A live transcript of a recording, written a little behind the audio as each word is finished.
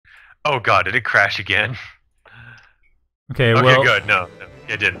Oh god, did it crash again? Okay, Okay, well... good. No,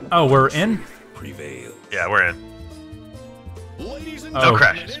 it didn't. Oh, we're in? Prevail. Yeah, we're in. Oh. No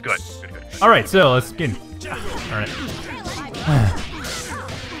crashes. Good. Alright, so let's get in. Alright.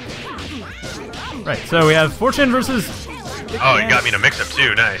 Right, so we have Fortune versus... Oh, he got me in a mix-up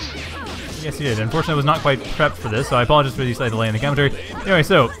too. Nice. Yes, he did. Unfortunately, I was not quite prepped for this, so I apologize for the slight delay in the commentary. Anyway,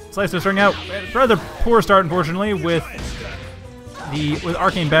 so Slice starting out rather poor start, unfortunately, with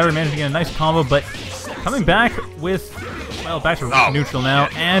Arcane Battery managing to get a nice combo, but coming back with back to neutral now,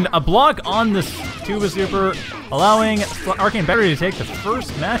 and a block on the Tuba Super, allowing Arcane Battery to take the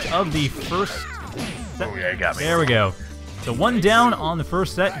first match of the first set. Oh yeah, he got me. There we go. So one down on the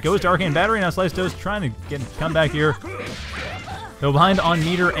first set goes to Arcane Battery. Now Slice Toast trying to come back here. Go behind on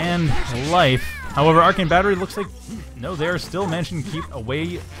meter and life. However, Arcane Battery looks like they're still managing to keep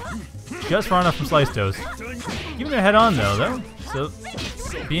away just far enough from Slice Toast. Keeping their head on though. So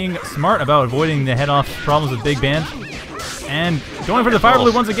being smart about avoiding the head off problems with Big Band. And going for the fire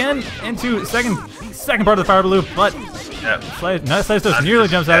blue once again into second part of the fire blue, but Slice Toast nearly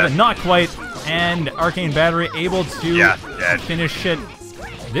jumps out of it, not quite. And Arcane Battery able to finish it.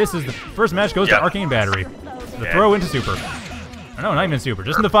 This is the first match goes to Arcane Battery. The throw into super. No, not even super.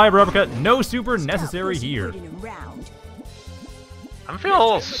 Just in the fiber uppercut. No super necessary here. I'm feeling a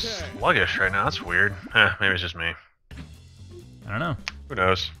little sluggish right now. That's weird. Maybe it's just me. I don't know. Who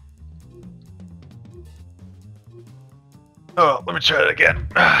knows? Oh, let me try that again.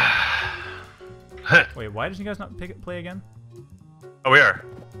 Wait, why did you guys not play again? Oh, we are.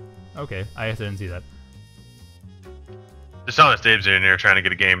 Okay, I didn't see that. Dishonest Dave's in here trying to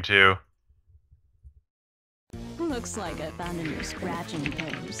get a game too. Looks like I found a new scratching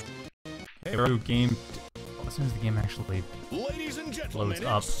post. Okay, we're game. As soon as the game actually loads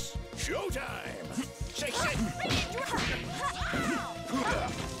up. Showtime!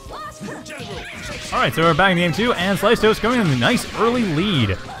 Alright, so we're back in game 2, and Slice Toast going in a nice early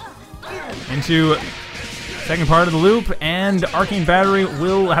lead into second part of the loop, and Arcane Battery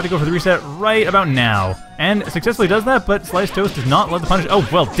will have to go for the reset right about now. And successfully does that, but Slice Toast does not let the punish... Oh,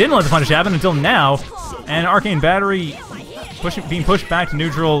 well, didn't let the punish happen until now. And Arcane Battery being pushed back to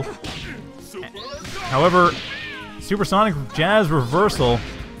neutral. However, Supersonic Jazz reversal.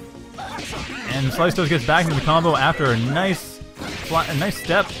 And Slice Toast gets back into the combo after a nice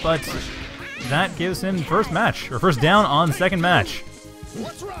step, but that gives him first down on second match.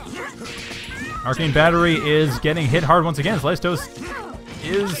 Arcane Battery is getting hit hard once again. Slice Toast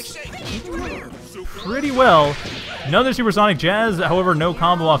is pretty well. Another Supersonic Jazz, however, no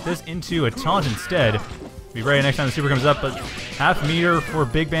combo off this into a taunt instead. Be ready next time the super comes up, but half meter for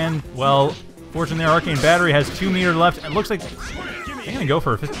Big Band. Well, fortunately, Arcane Battery has 2 meter left. It looks like they're gonna go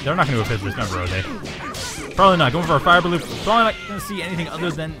for a fist. They're not gonna go for a fist this number, are they? Probably not. Going for a fiber loop. Probably not gonna see anything other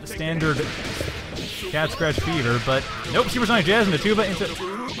than standard Cat Scratch Fever, but nope. Supersonic Jazz into tuba into.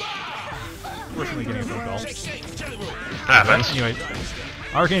 Fortunately, getting a phone call. Happens. Anyway,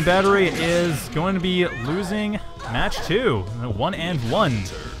 Arcane Battery is going to be losing match 2.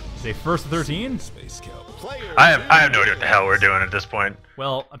 1-1. They first 13. I have no idea what the hell we're doing at this point.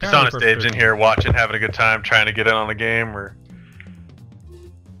 Well, apparently Dishonest Dave's in here watching, having a good time, trying to get in on the game, or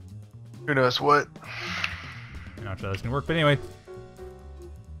who knows what. I'm not sure that's gonna work, but anyway,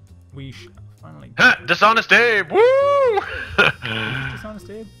 we finally. Dishonest Dave! Woo! Dishonest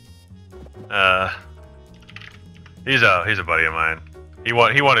Dave? He's a buddy of mine. He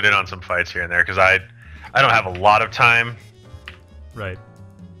wanted in on some fights here and there because I don't have a lot of time. Right.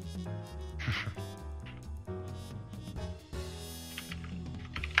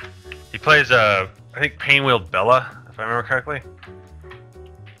 He plays I think Painwheel Bella, if I remember correctly.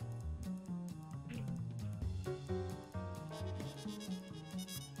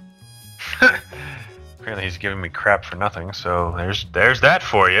 Apparently he's giving me crap for nothing, so there's that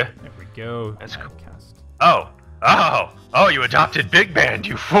for you. There we go. That's cool. Oh, you adopted Big Band,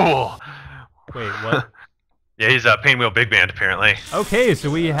 you fool! Wait, what? Yeah, he's a Painwheel Big Band, apparently. Okay, so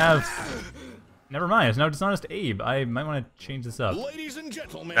we have... Never mind, it's now Dishonest Abe. I might want to change this up. Ladies and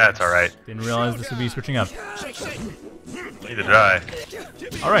gentlemen, that's alright. Didn't realize this would be switching up. Neither did I.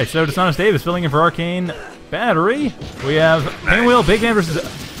 Alright, so Dishonest Abe is filling in for Arcane Battery. We have Painwheel Big Band versus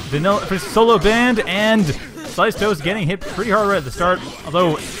Solo Band, and Slice Toast getting hit pretty hard right at the start.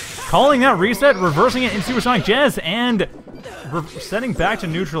 Although, calling that reset, reversing it in Supersonic Jazz, and setting back to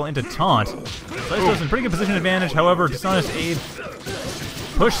neutral into taunt. Slice Toast in pretty good position advantage, however, Dishonest Abe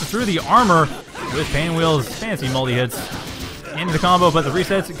pushes through the armor with Painwheel's fancy multi-hits into the combo, but the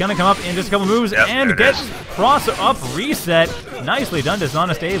reset's gonna come up in just a couple moves, and gets cross-up reset. Nicely done,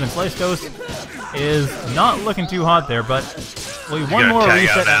 Dishonest Abe, and Slice Toast is not looking too hot there, but Well, one more tag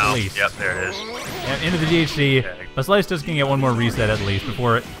reset out now. at least. Yep, there it is. Yeah, into the DHC. But Slice Toast can get one more reset at least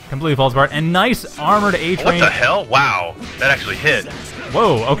before it completely falls apart. And nice armored What A-Train. the hell? Wow, that actually hit.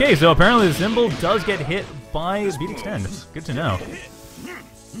 Whoa, okay, so apparently the symbol does get hit by Beat Extend. Good to know.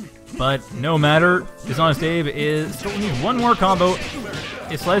 But no matter, Dishonest Abe is still needs one more combo.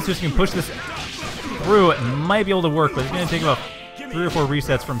 If Slice Toast can push this through, it might be able to work, but it's going to take about 3 or 4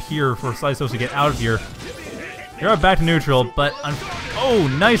 resets from here for Slice Toast to get out of here. You're back to neutral, but oh,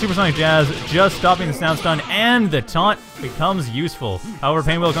 nice Supersonic Jazz, just stopping the snap stun, and the taunt becomes useful. However,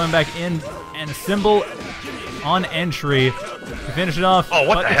 Painwheel coming back in, and a symbol on entry to finish it off. Oh,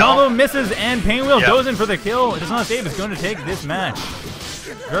 what but the the hell? combo misses, and Painwheel goes in for the kill. Dishonest Abe is going to take this match.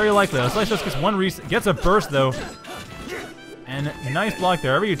 Very likely. Slice Toast gets one reset, gets a burst though, and nice block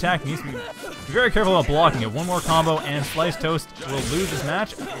there. Every attack needs to be very careful about blocking it. One more combo, and Slice Toast will lose this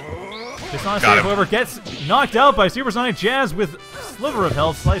match. Dishonest Abe, however, gets knocked out by Supersonic Jazz with sliver of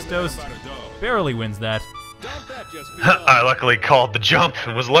health. Slice Toast barely wins that. I luckily called the jump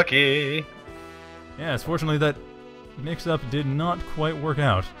and was lucky. Yes, fortunately that mix-up did not quite work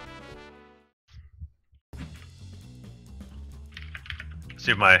out.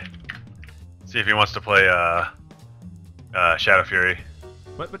 See if he wants to play Shadow Fury.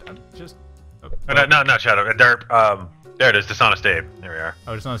 What? But just. Oh, not Shadow. Derp. There it is. Dishonest Abe. There we are.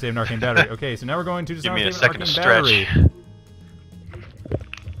 Oh, Dishonest Abe and Arcane Battery. Okay, so now we're going to Give me a Dishonest Abe and second Arcane to stretch. Battery.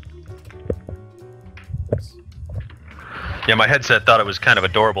 Yeah, my headset thought it was kind of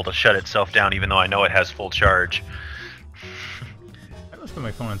adorable to shut itself down, even though I know it has full charge. I always put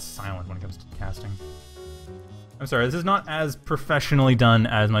my phone on silent when it comes to casting. I'm sorry, this is not as professionally done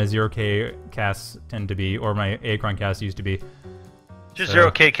as my 0K casts tend to be, or my Acron cast used to be. Just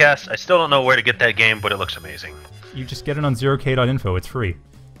 0K cast. I still don't know where to get that game, but it looks amazing. You just get it on 0k.info. It's free. You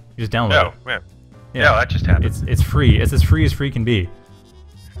just download it. Yeah. Yeah, that just happened. It's free. It's as free can be.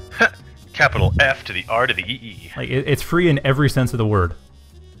 Capital F to the R to the EE. Like it's free in every sense of the word.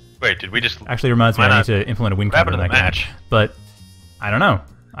 Wait, did we just... Actually, reminds me I need to implement a win counter in that match? But I don't know.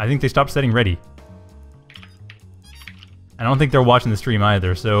 I think they stopped setting ready. I don't think they're watching the stream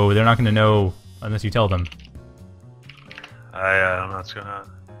either, so they're not going to know unless you tell them. I don't know what's going on.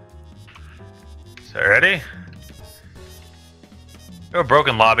 Is that ready? Oh,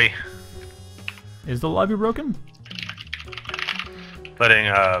 broken lobby. Is the lobby broken?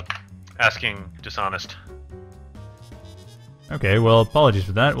 Asking Dishonest. Okay, well, apologies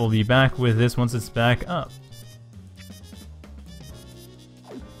for that. We'll be back with this once it's back up.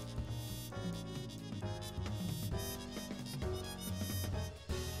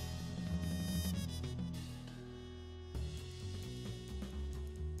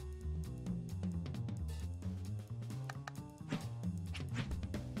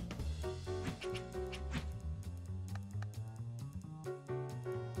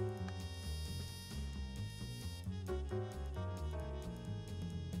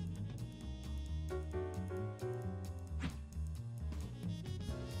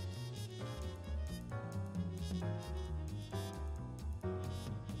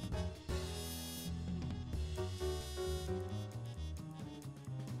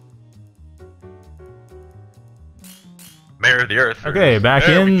 Mayor of the Earth. Okay, back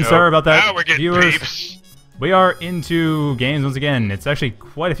There we in. go. Sorry about that, Now we're getting viewers. peeps. We are into games once again. It's actually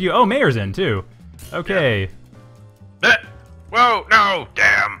quite a few. Oh, Mayor's in too. Okay. Whoa, no,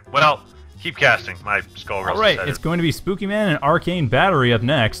 damn. Well, keep casting. My Skullgirls. All right, it's going to be Spookyman and Arcane Battery up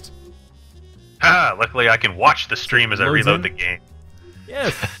next. Luckily, I can watch the stream as I Loads reload in. the game.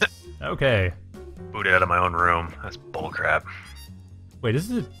 Yes. Okay. Booted out of my own room. That's bullcrap. Wait, is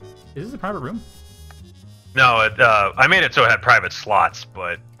this a private room? No, I made it so it had private slots,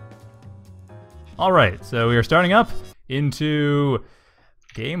 but... All right, so we are starting up into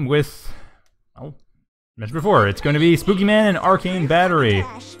game with, well, mentioned before, it's going to be Spookyman and Arcane Battery.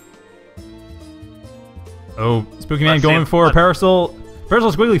 Oh, Spookyman going for Parasol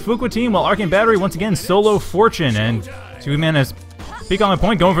Squigly Fukua team, while Arcane Battery once again solo Fortune, and Spookyman has Peacock on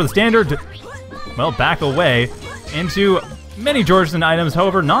point, going for the standard to, well, back away into many Georgeson items,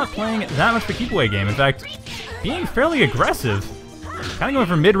 however, not playing that much of a keep-away game. In fact, being fairly aggressive. Kind of going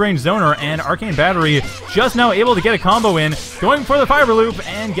for mid-range zoner, and Arcane Battery just now able to get a combo in, going for the fiber loop,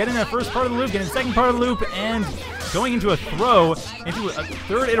 and getting that first part of the loop, getting the second part of the loop, and going into a throw, into a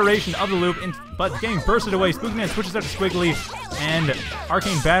third iteration of the loop, but getting bursted away. Spookyman switches out to Squigly, and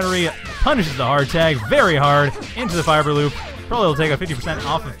Arcane Battery punishes the hard tag very hard into the fiber loop. Probably will take a 50%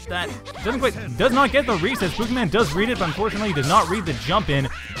 off of that. Does not get the reset. Spookyman does read it, but unfortunately does not read the jump in.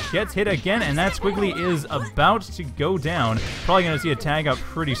 Gets hit again, and that Squigly is about to go down. Probably going to see a tag up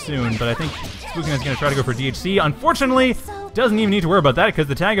pretty soon, but I think Spookyman's going to try to go for DHC. Unfortunately, doesn't even need to worry about that because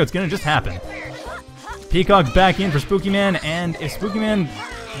the tag out's going to just happen. Peacock back in for Spookyman, and if Spookyman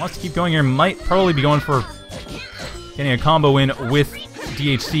wants to keep going here, might probably be going for getting a combo in with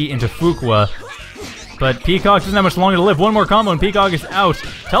DHC into Fukua. But Peacock doesn't have much longer to live. One more combo and Peacock is out.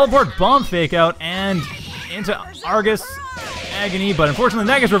 Teleport bomb fake out and into Argus Agony, but unfortunately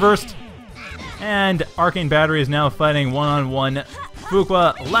that gets reversed. And Arcane Battery is now fighting one-on-one.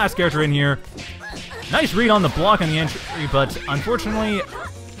 Fukua, last character in here. Nice read on the block on the entry, but unfortunately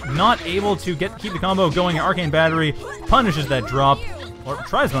not able to keep the combo going. Arcane Battery punishes that drop, or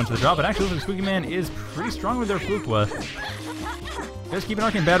tries to punish the drop, but actually looks like Spookyman is pretty strong with their Fukua. Just keeping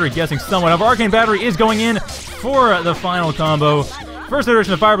Arcane Battery guessing somewhat. Arcane Battery is going in for the final combo. First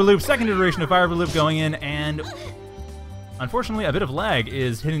iteration of Fireball Loop, second iteration of Fireball Loop going in, and unfortunately a bit of lag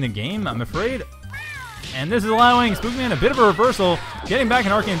is hitting the game, I'm afraid. And this is allowing Spookyman a bit of a reversal, getting back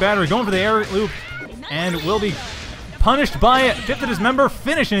in Arcane Battery, going for the air loop, and will be punished by Fifth Dismember,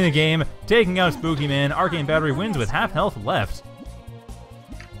 finishing the game, taking out Spookyman. Arcane Battery wins with half health left.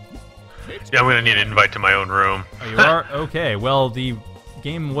 Yeah, I'm gonna need an invite to my own room. Oh, you are? Okay, well, the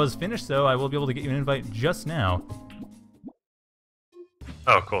game was finished, so I will be able to get you an invite just now.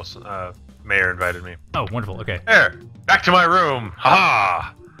 Oh, cool. So, Mayor invited me. Oh, wonderful, okay. There! Back to my room!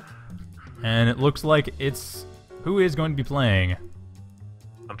 Ha! And it looks like it's... Who is going to be playing?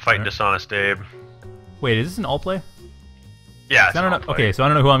 I'm fighting Dishonest Abe. Wait, is this an all-play? Yeah, it's I don't know. Okay, so I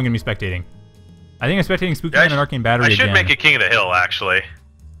don't know who I'm going to be spectating. I think I'm spectating Spookyman and Arcane Battery again. I should make it King of the Hill, actually.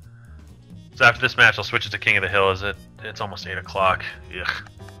 So after this match, I'll switch it to King of the Hill. It's almost 8 o'clock. Ugh.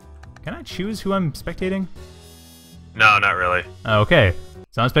 Can I choose who I'm spectating? No, not really. Okay.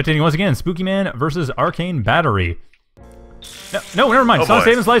 So I'm spectating once again Spookyman versus Arcane Battery. No, never mind. Dishonest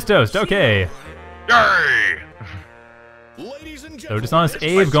Abe and Slice Toast. Okay. Yay! So Dishonest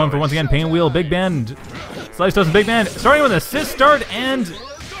Abe going for once again Painwheel, Big Band, Slice Toast and Big Band, starting with an assist start, and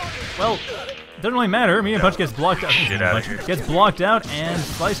well, doesn't really matter. Medium Punch gets blocked out. Gets blocked out, and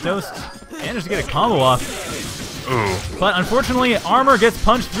Slice Toast manages to get a combo off. Ooh. But unfortunately, Armor gets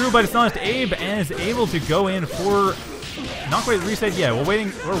punched through by Dishonest Abe and is able to go in for not quite reset yet. We're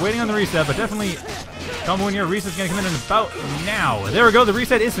waiting on the reset, but definitely combo in here. Reset's gonna come in about now. There we go. The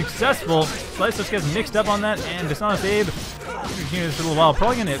reset is successful. Slice Toast gets mixed up on that, and Dishonest Abe continue this for a little while.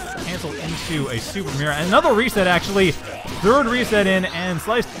 Probably gonna cancel into a super mirror. Another reset actually. Third reset in, and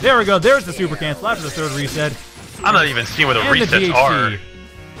Slice. There we go. There's the super cancel after the third reset. I'm not even seeing where the resets are.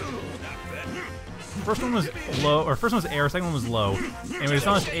 First one was low, or first one was air, second one was low. Anyway,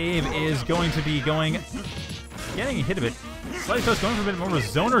 Dishonest Abe is going to be getting a hit of it. Slice Toast going for a bit more of a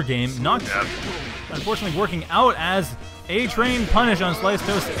zoner game. Not, unfortunately, working out as A-Train punish on Slice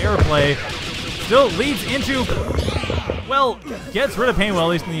Toast's airplay. Still leads into, well, gets rid of Painwheel, at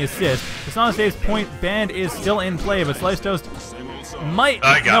least in the assist. Dishonest Abe's point band is still in play, but Slice Toast might,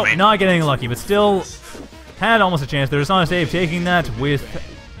 not getting lucky, but still had almost a chance there. Dishonest Abe taking that with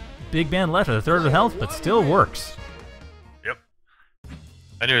Big Band left at a third of the health, but still works. Yep.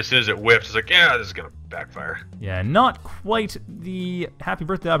 I knew as soon as it whipped, it's like, yeah, this is gonna backfire. Yeah, not quite the happy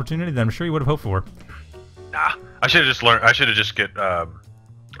birthday opportunity that I'm sure you would have hoped for. Nah, I should have just learned. I should have just I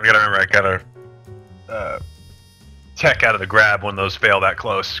gotta remember. I gotta tech out of the grab when those fail that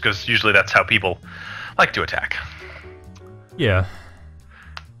close, because usually that's how people like to attack. Yeah.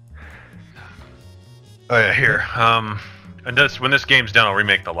 Oh yeah, here. And when this game's done, I'll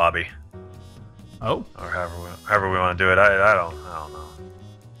remake the lobby. Oh. Or however we want to do it. I don't know.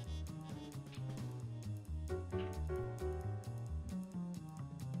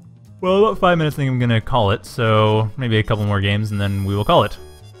 Well, about 5 minutes, I think I'm gonna call it. So maybe a couple more games, and then we will call it.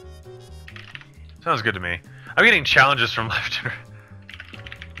 Sounds good to me. I'm getting challenges from left and right.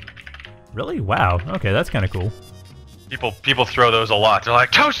 Really? Wow. Okay, that's kind of cool. People throw those a lot. They're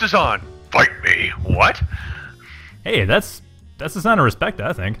like, "Toast is on. Fight me." What? Hey, that's a sign of respect,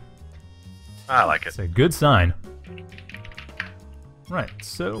 I think. I like it. It's a good sign. Right,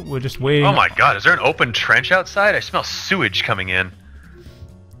 so we're just waiting. Oh my god, is there an open trench outside? I smell sewage coming in.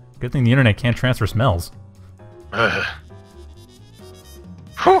 Good thing the internet can't transfer smells. Ugh.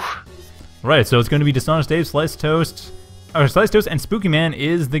 Whew. Right, so it's going to be Dishonest Abe, Slice Toast, and Spookyman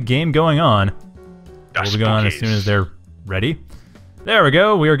is the game going on. We'll be going on as soon as they're ready. There we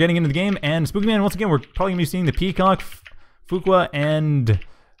go. We are getting into the game, and Spookyman, once again, we're probably going to be seeing the Peacock, Fukua, and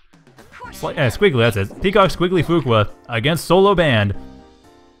Squigly, that's it. Peacock, Squigly, Fukua against Solo Band.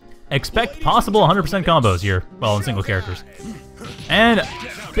 Expect possible 100% combos here, well, in single characters. And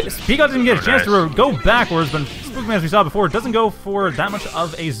Peacock didn't get a chance to go backwards, but Spookyman, as we saw before, doesn't go for that much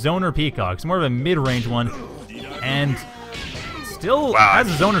of a zoner Peacock. It's more of a mid-range one, and still has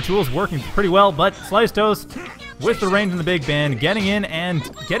the zoner tools working pretty well, but Slice Toast with the range in the big band, getting in and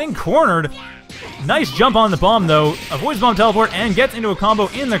getting cornered. Nice jump on the bomb, though. Avoids bomb teleport and gets into a combo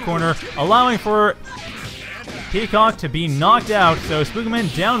in the corner, allowing for Peacock to be knocked out. So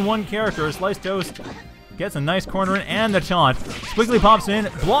Spookyman down one character. Slice Toast gets a nice corner in and the taunt. Squigly pops in,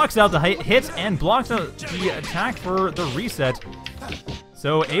 blocks out the hit, and blocks out the attack for the reset.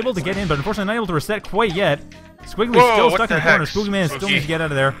 So able to get in, but unfortunately not able to reset quite yet. Squiggly's still stuck in the corner. Spookyman still needs to get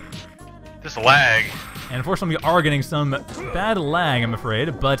out of there. This lag. And unfortunately we are getting some bad lag, I'm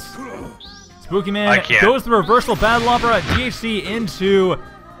afraid, but Spookyman goes the reversal battle opera, DHC into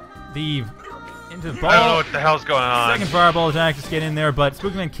the ball. I don't know what the hell's going on. Second fireball attack, just get in there, but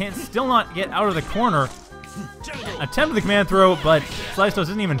Spookyman can't still not get out of the corner. Attempted the command throw, but Slice Toast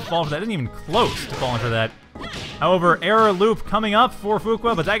doesn't even fall for that, isn't even close to falling for that. However, error loop coming up for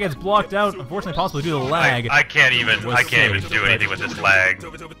Fukua, but that gets blocked out, unfortunately possibly due to the lag. I can't even do anything with this lag.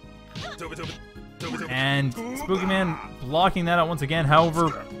 And Spookyman blocking that out once again,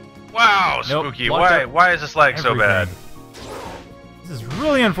 however... Wow, Spooky, why is this lag so bad? This is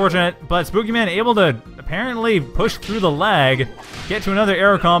really unfortunate, but Spookyman able to apparently push through the lag, get to another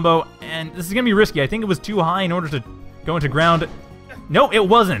arrow combo, and this is going to be risky. I think it was too high in order to go into ground. No, it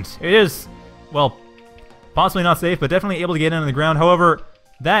wasn't. It is, well, possibly not safe, but definitely able to get into the ground. However,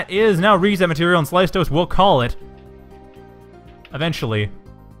 that is now reset material, and Slice Toast will call it. Eventually.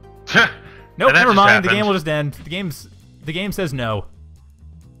 Nope, never mind. The game will just end. The game says no.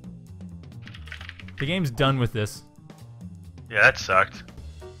 The game's done with this. Yeah, that sucked.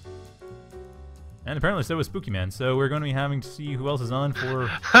 And apparently so was Spookyman, so we're going to be having to see who else is on for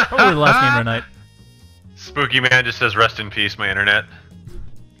probably the last game of the night. Spookyman just says, "Rest in peace, my internet."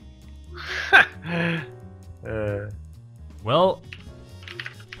 Well,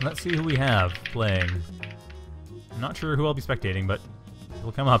 let's see who we have playing. I'm not sure who I'll be spectating, but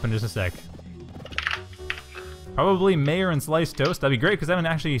it'll come up in just a sec. Probably Mayor and Slice Toast. That'd be great, because I haven't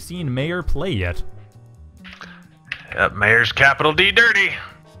actually seen Mayor play yet. Yep, Mayor's capital D dirty.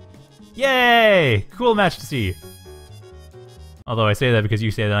 Yay! Cool match to see. Although I say that because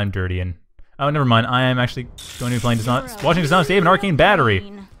you say that I'm dirty, and... Oh, never mind. I am actually going to be playing watching Dishonest Abe and Arcane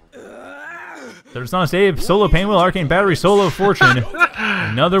Battery. The Dishonest Abe, solo Painwheel, Arcane Battery, solo Fortune.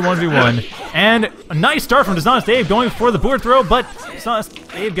 Another 1v1. And a nice start from Dishonest Abe going for the board throw, but Dishonest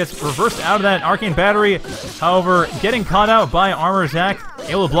Abe gets reversed out of that Arcane Battery. However, getting caught out by armor attack,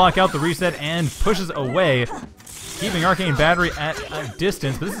 able to block out the reset and pushes away, keeping Arcane Battery at a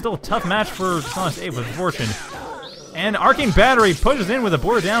distance. But this is still a tough match for Dishonest Abe with Fortune. And Arcane Battery pushes in with a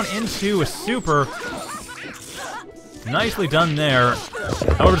border down into a super. Nicely done there.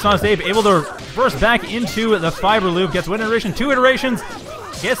 However, Dishonest Abe able to reverse back into the fiber loop, gets one iteration, two iterations,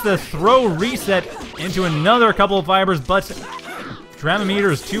 gets the throw reset into another couple of fibers, but Drama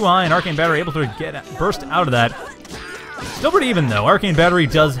Meter is too high, and Arcane Battery able to burst out of that. Still pretty even, though. Arcane Battery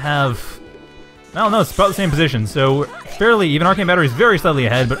does have... Well, no, it's about the same position, so fairly even. Arcane Battery is very slightly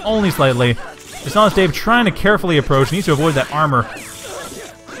ahead, but only slightly. Dishonest Abe trying to carefully approach, needs to avoid that armor,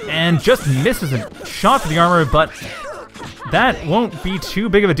 and just misses a shot for the armor, but that won't be too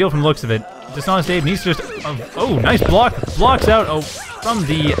big of a deal from the looks of it. Dishonest Abe needs to just... oh, nice block. Blocks out from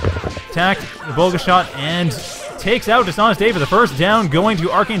the attack, the bogus shot, and takes out Dishonest Abe for the first down, going to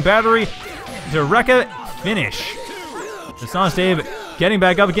Arcane Battery to Rekka finish. Dishonest Abe getting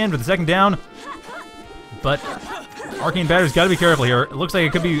back up again for the second down, but Arcane Battery's got to be careful here. It looks like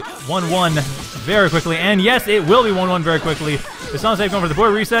it could be 1-1 very quickly, and yes, it will be 1-1 very quickly. Dishonest Abe going for the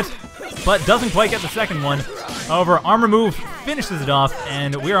board reset, but doesn't quite get the second one. However, Armor Move finishes it off,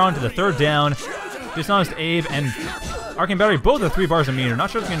 and we are on to the third down. Dishonest Abe and Arcane Battery both have 3 bars of meter.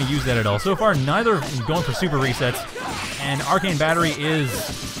 Not sure if they're going to use that at all. So far, neither going for super resets, and Arcane Battery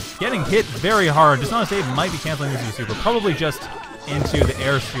is getting hit very hard. Dishonest Abe might be canceling this super, probably just into the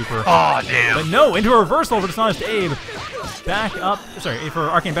air super. Oh, damn. But no, into a reversal for Dishonest Abe. Back up, sorry, for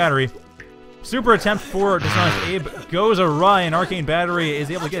Arcane Battery. Super attempt for Dishonest Abe goes awry, and Arcane Battery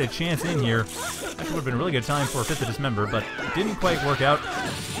is able to get a chance in here. Actually would have been a really good time for a Fifth of Dismember, but didn't quite work out.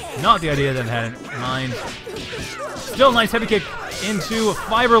 Not the idea that I had in mind. Still nice heavy kick into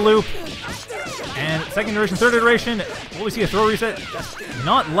Fiber Loop. And second iteration, third iteration. Will we see a throw reset?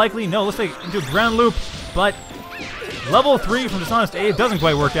 Not likely. No, looks like into Ground Loop, but level 3 from Dishonest Abe doesn't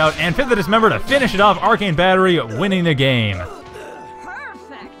quite work out. And Fifth of Dismember to finish it off. Arcane Battery winning the game.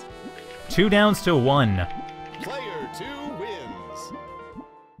 2 downs to 1. Player 2 wins.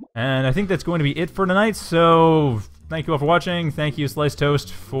 And I think that's going to be it for tonight, so thank you all for watching. Thank you, Slice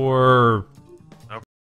Toast, for